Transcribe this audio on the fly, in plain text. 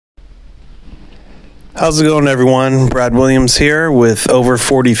How's it going, everyone? Brad Williams here with Over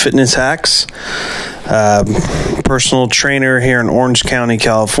 40 Fitness Hacks. Personal trainer here in Orange County,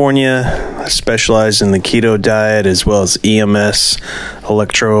 California. I specialize in the keto diet as well as EMS,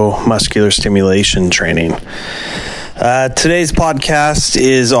 electromuscular stimulation training. Today's podcast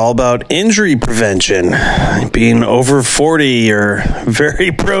is all about injury prevention. Being over 40, you're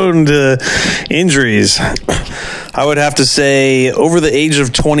very prone to injuries. I would have to say over the age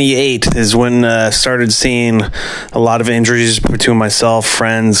of 28 is when I started seeing a lot of injuries between myself,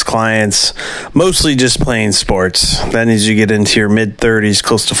 friends, clients, mostly just playing sports. Then as you get into your mid-30s,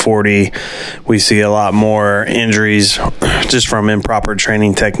 close to 40, we see a lot more injuries just from improper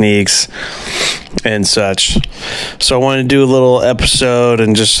training techniques and such. So I wanted to do a little episode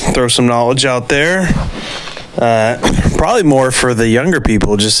and just throw some knowledge out there. Probably more for the younger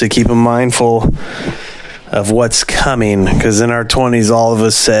people, just to keep them mindful of what's coming, because in our 20s all of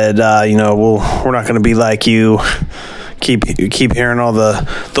us said we're not going to be like you. Keep hearing all the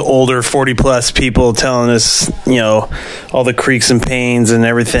older 40 plus people telling us all the creaks and pains and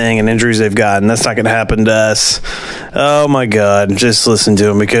everything and injuries they've gotten. That's not going to happen to us. Oh my God, just listen to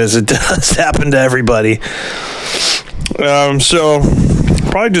them, because it does happen to everybody. So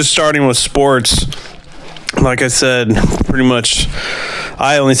probably just starting with sports. Like I said, pretty much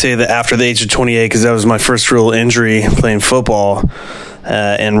I only say that after the age of 28, because that was my first real injury playing football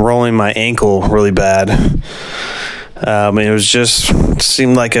and rolling my ankle really bad. It was just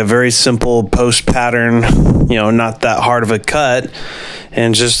seemed like a very simple post pattern, not that hard of a cut,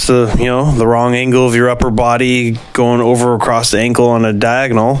 and just the wrong angle of your upper body going over across the ankle on a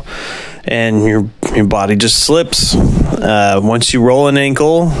diagonal, and your body just slips. Once you roll an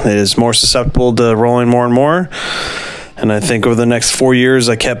ankle, it is more susceptible to rolling more and more. And I think over the next 4 years,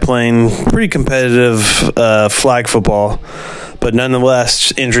 I kept playing pretty competitive flag football, but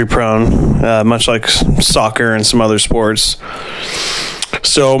nonetheless injury prone, much like soccer and some other sports.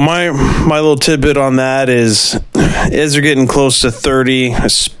 So my little tidbit on that is, as you're getting close to 30,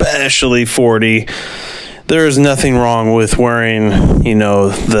 especially 40, there is nothing wrong with wearing,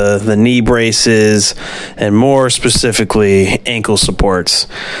 the knee braces, and more specifically, ankle supports.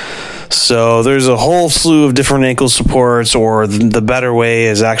 So there's a whole slew of different ankle supports, or the better way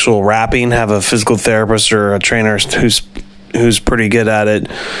is actual wrapping. Have a physical therapist or a trainer who's pretty good at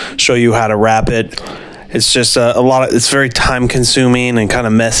it show you how to wrap it. It's just it's very time consuming and kind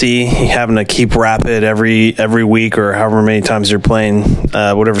of messy, having to keep wrap it every week or however many times you're playing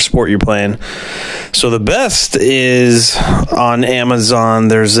whatever sport you're playing. So the best is on Amazon.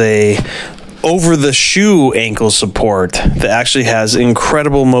 There's a over the shoe ankle support that actually has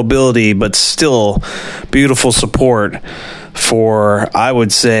incredible mobility but still beautiful support for, I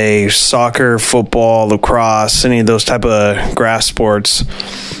would say, soccer, football, lacrosse, any of those type of grass sports.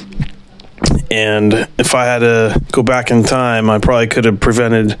 And if I had to go back in time, I probably could have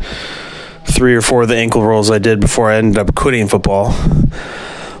prevented 3 or 4 of the ankle rolls I did before I ended up quitting football.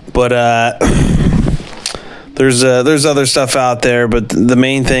 But there's other stuff out there, but the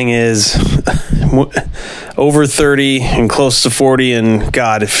main thing is over 30 and close to 40, and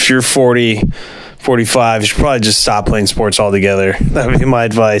God, if you're 40, 45, you should probably just stop playing sports altogether. That would be my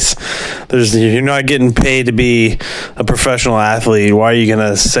advice. You're not getting paid to be a professional athlete. Why are you going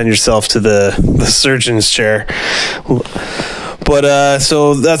to send yourself to the surgeon's chair? But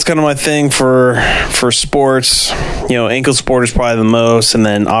so that's kind of my thing for sports. Ankle support is probably the most, and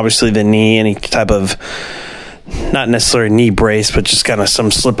then obviously the knee, any type of, not necessarily knee brace, but just kind of some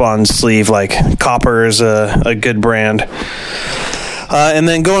slip-on sleeve, like Copper is a good brand. And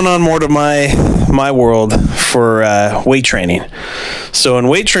then going on more to my world for weight training. So in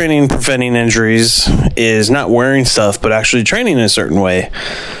weight training, preventing injuries is not wearing stuff, but actually training in a certain way.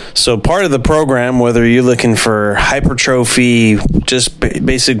 So part of the program, whether you're looking for hypertrophy, just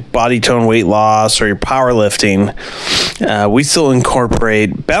basic body tone weight loss, or your powerlifting, we still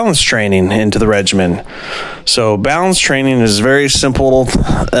incorporate balance training into the regimen. So balance training is very simple,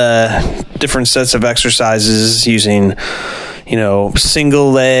 different sets of exercises using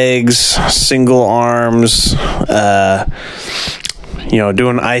single legs, single arms,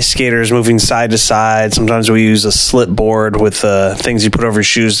 doing ice skaters, moving side to side. Sometimes we use a slip board with things you put over your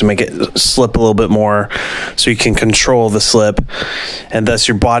shoes to make it slip a little bit more so you can control the slip. And thus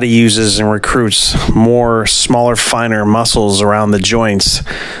your body uses and recruits more smaller, finer muscles around the joints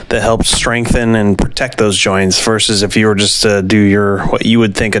that help strengthen and protect those joints, versus if you were just to do what you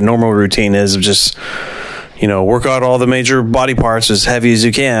would think a normal routine is of just work out all the major body parts as heavy as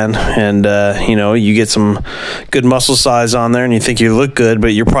you can, and you get some good muscle size on there and you think you look good,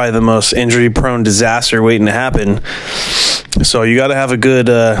 but you're probably the most injury prone disaster waiting to happen. So you got to have a good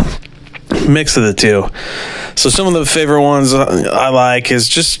mix of the two. So some of the favorite ones I like is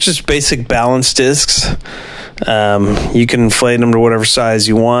just basic balance discs. You can inflate them to whatever size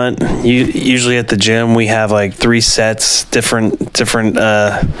you want. Usually at the gym we have like 3 sets, different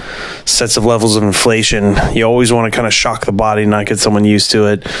sets of levels of inflation. You always want to kind of shock the body, not get someone used to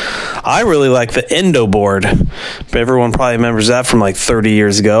it. I really like the Endo board. Everyone probably remembers that from like 30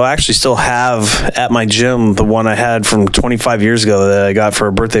 years ago. I actually still have at my gym the one I had from 25 years ago that I got for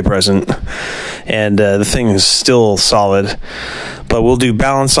a birthday present, and the thing is still solid. But we'll do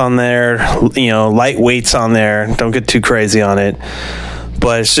balance on there, light weights on there. Don't get too crazy on it.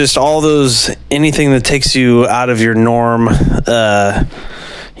 But it's just all those, anything that takes you out of your norm,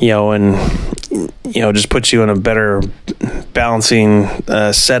 just puts you in a better balancing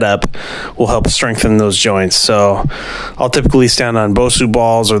setup will help strengthen those joints. So I'll typically stand on Bosu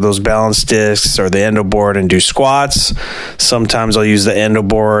balls or those balance discs or the Endo board and do squats. Sometimes I'll use the Endo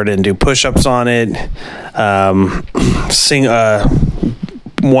board and do push-ups on it.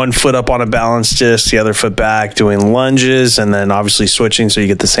 One foot up on a balance disc, the other foot back, doing lunges, and then obviously switching so you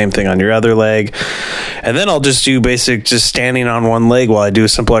get the same thing on your other leg. And then I'll just do just standing on one leg while I do a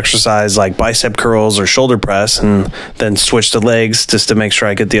simple exercise like bicep curls or shoulder press, and then switch the legs just to make sure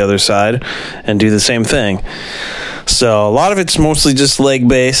I get the other side and do the same thing. So a lot of it's mostly just leg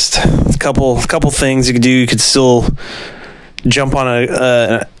based. A couple things you could do. You could still jump on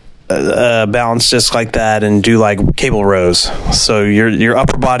a balance disc like that and do like cable rows, so your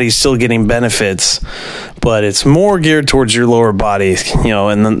upper body's still getting benefits, but it's more geared towards your lower body.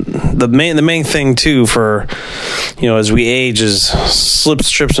 And the main thing too for as we age is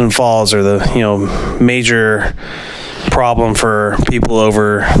slips, trips, and falls are the major problem for people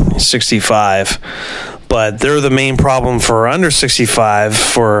over 65. But they're the main problem for under 65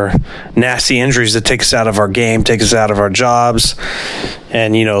 for nasty injuries that take us out of our game, take us out of our jobs,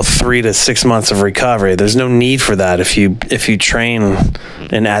 and 3 to 6 months of recovery. There's no need for that if you train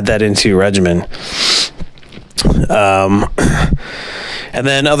and add that into your regimen. And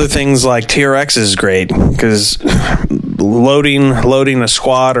then other things like TRX is great because loading a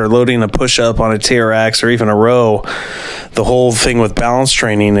squat or loading a push-up on a TRX or even a row, the whole thing with balance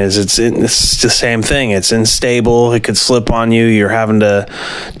training is it's the same thing. It's unstable. It could slip on you. You're having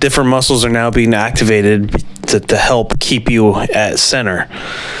different muscles are now being activated to help keep you at center.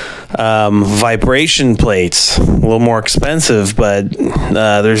 Vibration plates, a little more expensive, but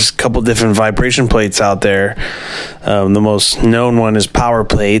there's a couple different vibration plates out there. The most known one is Power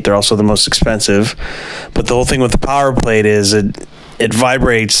Plate. They're also the most expensive, but the whole thing with the Power Plate is it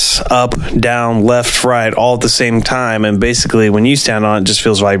vibrates up, down, left, right, all at the same time. And basically, when you stand on it, it just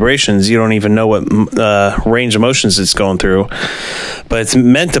feels vibrations. You don't even know what range of motions it's going through. But it's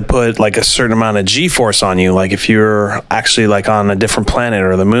meant to put like a certain amount of G-force on you, like if you're actually like on a different planet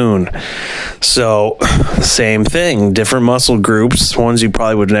or the moon. So, same thing. Different muscle groups, ones you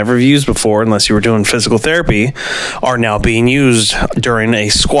probably would never have used before unless you were doing physical therapy, are now being used during a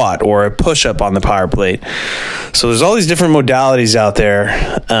squat or a push-up on the Power Plate. So there's all these different modalities out there.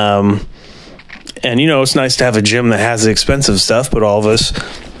 And it's nice to have a gym that has the expensive stuff, but all of us,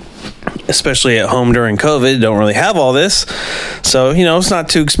 especially at home during COVID, don't really have all this. So, it's not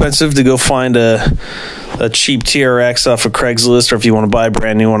too expensive to go find a cheap TRX off of Craigslist, or if you want to buy a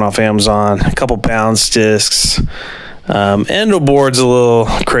brand new one off Amazon, a couple balance discs. Endo board's a little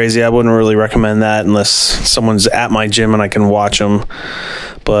crazy. I wouldn't really recommend that unless someone's at my gym and I can watch them.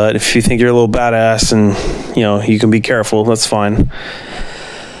 But if you think you're a little badass and, you can be careful, that's fine.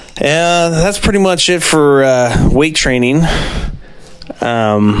 And that's pretty much it for weight training.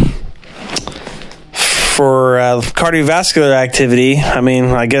 For cardiovascular activity,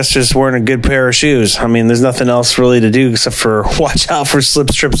 I guess just wearing a good pair of shoes. There's nothing else really to do except for watch out for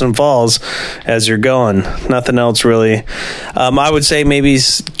slips, trips, and falls as you're going. Nothing else really. I would say maybe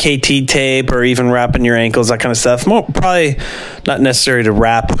KT tape or even wrapping your ankles, that kind of stuff. Probably not necessary to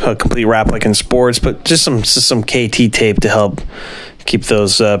wrap a complete wrap like in sports, but just some KT tape to help keep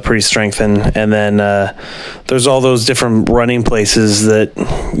those pretty strengthened. And then there's all those different running places that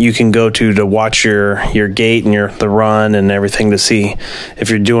you can go to watch your gait and the run and everything to see if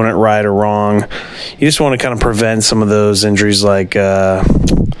you're doing it right or wrong. You just want to kind of prevent some of those injuries, like can't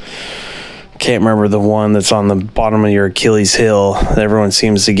remember the one that's on the bottom of your Achilles heel that everyone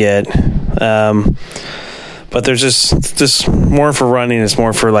seems to get. But there's just more for running. It's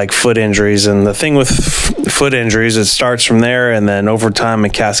more for like foot injuries. And the thing with foot injuries, it starts from there, and then over time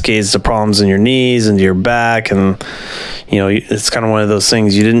it cascades to problems in your knees and your back. And, it's kind of one of those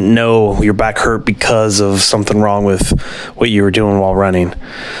things. You didn't know your back hurt because of something wrong with what you were doing while running.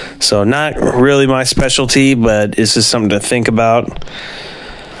 So not really my specialty, but it's just something to think about.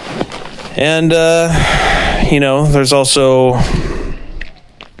 And, there's also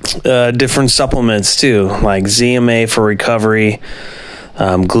different supplements too, like ZMA for recovery.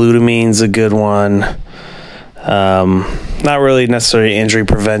 Glutamine's a good one. Not really necessarily injury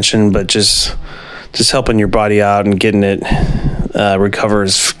prevention, but just helping your body out and getting it recover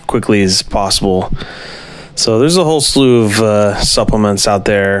as quickly as possible. So there's a whole slew of supplements out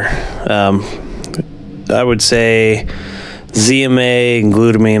there. I would say ZMA and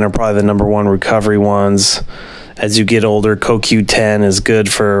glutamine are probably the number one recovery ones. As you get older, CoQ10 is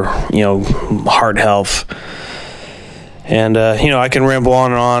good for, heart health. And, I can ramble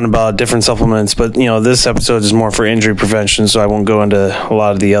on and on about different supplements, but, this episode is more for injury prevention, so I won't go into a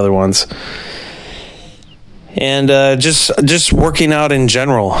lot of the other ones. And just working out in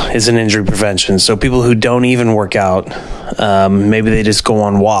general is an injury prevention. So people who don't even work out, maybe they just go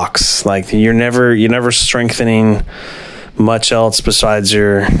on walks. Like you're never strengthening much else besides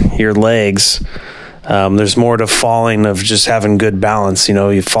your legs. There's more to falling of just having good balance.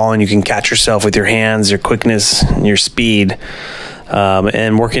 You fall and you can catch yourself with your hands, your quickness, your speed.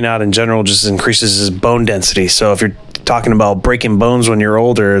 And working out in general just increases bone density. So if you're talking about breaking bones when you're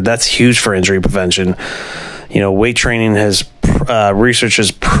older, that's huge for injury prevention. Weight training research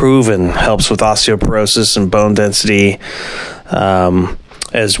has proven helps with osteoporosis and bone density,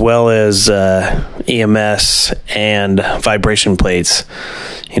 as well as EMS and vibration plates.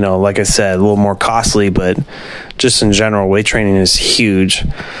 Like I said, a little more costly, but just in general, weight training is huge.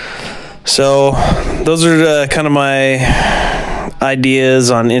 So those are kind of my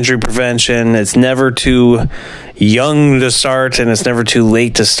ideas on injury prevention. It's never too young to start, and it's never too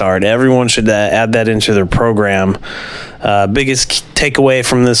late to start. Everyone should add that into their program. Biggest takeaway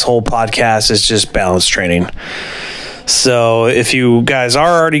from this whole podcast is just balance training. So if you guys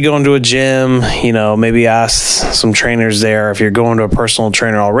are already going to a gym, maybe ask some trainers there. If you're going to a personal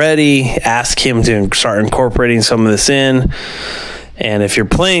trainer already, ask him to start incorporating some of this in. And if you're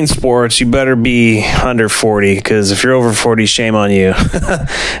playing sports, you better be under 40, because if you're over 40, shame on you.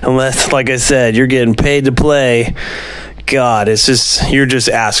 Unless, like I said, you're getting paid to play. God, you're just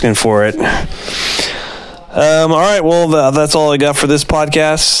asking for it. All right, well, that's all I got for this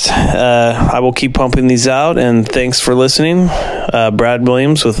podcast. I will keep pumping these out, and thanks for listening. Brad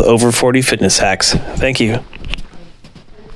Williams with Over 40 Fitness Hacks. Thank you.